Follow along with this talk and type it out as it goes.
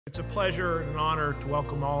It's a pleasure and an honor to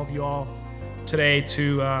welcome all of you all today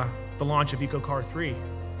to the launch of EcoCAR 3.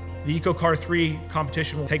 The EcoCAR 3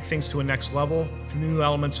 competition will take things to a next level with new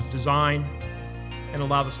elements of design and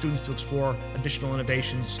allow the students to explore additional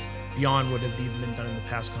innovations beyond what have even been done in the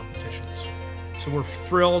past competitions. So we're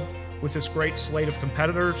thrilled with this great slate of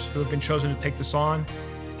competitors who have been chosen to take this on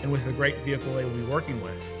and with the great vehicle they will be working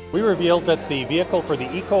with. We revealed that the vehicle for the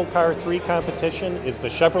EcoCAR 3 competition is the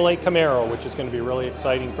Chevrolet Camaro, which is going to be really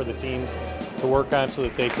exciting for the teams to work on so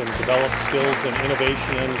that they can develop skills and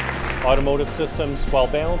innovation in automotive systems while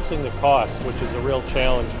balancing the cost, which is a real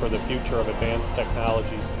challenge for the future of advanced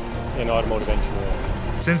technologies in automotive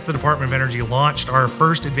engineering. Since the Department of Energy launched our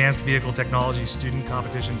first Advanced Vehicle Technology student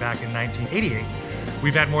competition back in 1988,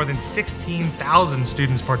 we've had more than 16,000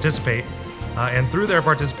 students participate, and through their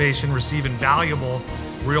participation receive invaluable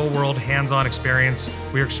real-world hands-on experience.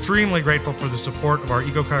 We are extremely grateful for the support of our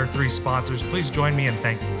EcoCAR 3 sponsors. Please join me in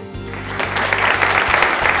thanking them.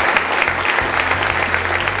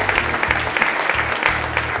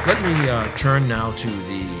 Let me turn now to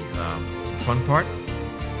the fun part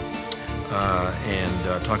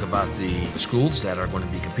and talk about the schools that are going to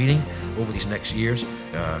be competing over these next years.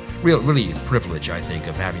 Really a privilege, I think,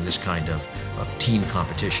 of having this kind of team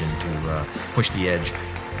competition to push the edge.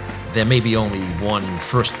 There may be only one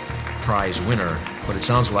first prize winner, but it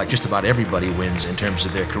sounds like just about everybody wins in terms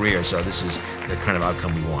of their career, so this is the kind of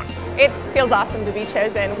outcome we want. It feels awesome to be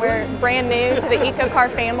chosen. We're brand new to the EcoCAR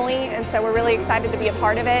family, and so we're really excited to be a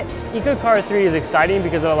part of it. EcoCAR 3 is exciting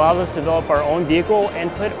because it allows us to develop our own vehicle and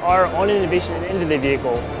put our own innovation into the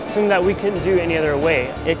vehicle, something that we couldn't do any other way.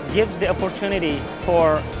 It gives the opportunity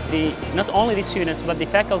for not only the students, but the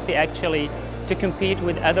faculty actually to compete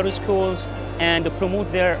with other schools and to promote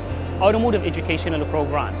their automotive educational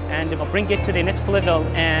programs and bring it to the next level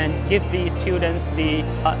and give the students the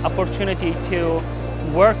opportunity to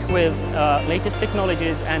work with latest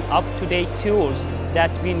technologies and up-to-date tools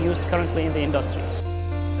that's being used currently in the industry.